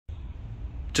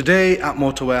Today at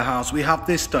Motor Warehouse we have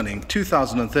this stunning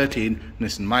 2013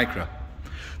 Nissan Micra.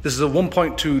 This is a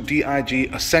 1.2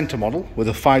 DIG Acenta model with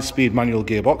a 5-speed manual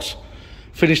gearbox,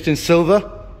 finished in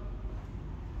silver.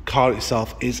 Car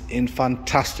itself is in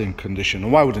fantastic condition,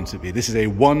 and why wouldn't it be? This is a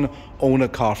one owner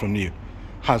car from new,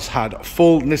 has had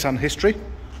full Nissan history,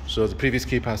 so the previous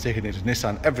keeper has taken it to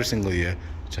Nissan every single year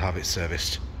to have it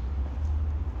serviced.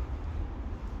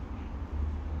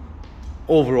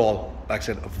 Overall, like I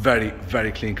said, a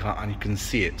very clean car, and you can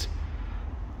see it.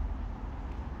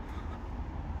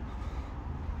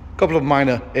 A couple of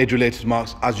minor age-related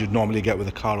marks, as you'd normally get with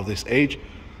a car of this age,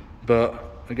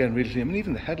 but again, really clean. I mean,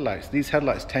 even the headlights. These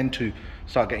headlights tend to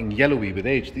start getting yellowy with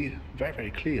age. These are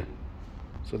very clear,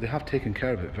 so they have taken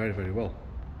care of it very well.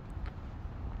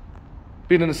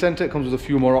 Being an Acenta, it comes with a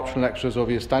few more optional extras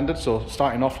over your standard. So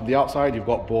starting off from the outside, you've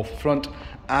got both front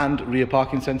and rear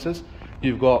parking sensors.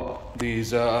 You've got these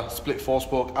split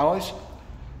 4-spoke alloys.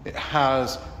 It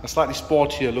has a slightly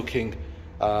sportier looking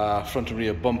front and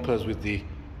rear bumpers with the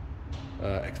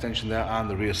extension there and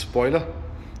the rear spoiler.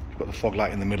 You've got the fog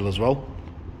light in the middle as well.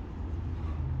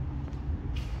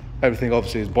 Everything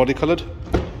obviously is body coloured.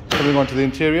 Coming on to the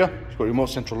interior, you've got remote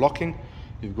central locking.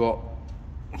 You've got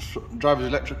driver's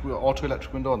electric, auto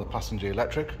electric window, and the passenger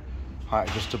electric. Height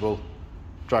adjustable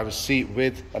driver's seat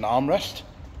with an armrest.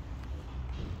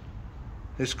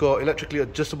 It's got electrically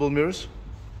adjustable mirrors,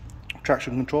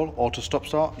 traction control, auto stop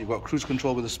start. You've got cruise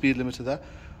control with a speed limiter there,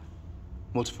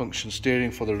 multifunction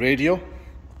steering for the radio,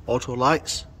 auto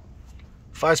lights,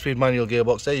 5-speed manual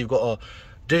gearbox there. You've got a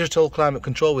digital climate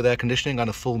control with air conditioning and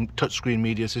a full touchscreen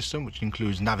media system, which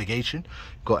includes navigation.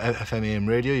 You've got FM AM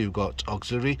radio, you've got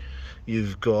auxiliary,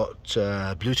 you've got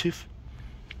Bluetooth.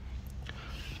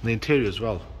 And the interior as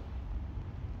well.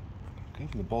 Okay,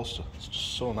 the bolster, it's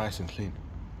just so nice and clean.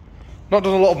 Not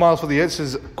done a lot of miles for the year. This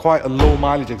is quite a low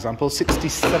mileage example,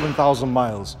 67,000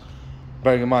 miles.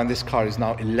 Bearing in mind this car is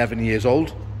now 11 years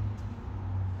old.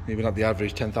 Even at the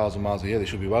average 10,000 miles a year, they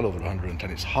should be well over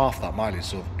 110. It's half that mileage,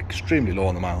 so extremely low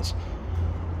on the miles.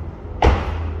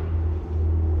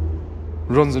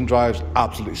 Runs and drives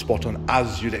absolutely spot on,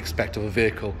 as you'd expect of a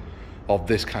vehicle of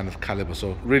this kind of caliber.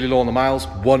 So really low on the miles,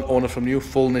 one owner from new,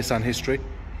 full Nissan history.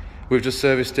 We've just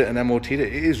serviced it and MOT'd it.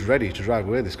 It is ready to drive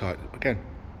away, this car. Again,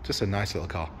 just a nice little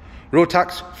car. Road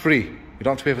tax free. You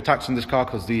don't have to pay for tax on this car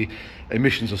because the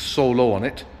emissions are so low on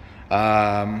it.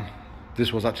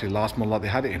 This was actually the last model that they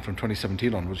had it in from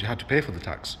 2017 onwards. You had to pay for the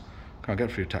tax. Can't get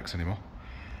free tax anymore.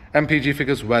 MPG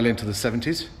figures well into the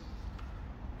 70s.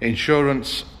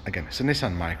 Insurance, again, it's a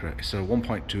Nissan Micra. It's a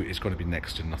 1.2. It's going to be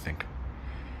next to nothing.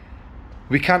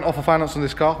 We can offer finance on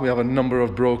this car. We have a number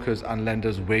of brokers and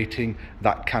lenders waiting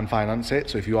that can finance it.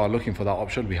 So if you are looking for that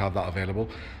option, we have that available.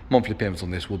 Monthly payments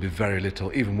on this will be very little,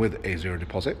 even with a zero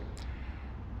deposit.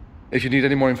 If you need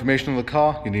any more information on the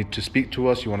car, you need to speak to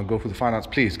us, you want to go through the finance,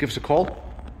 please give us a call,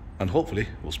 and hopefully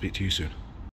we'll speak to you soon.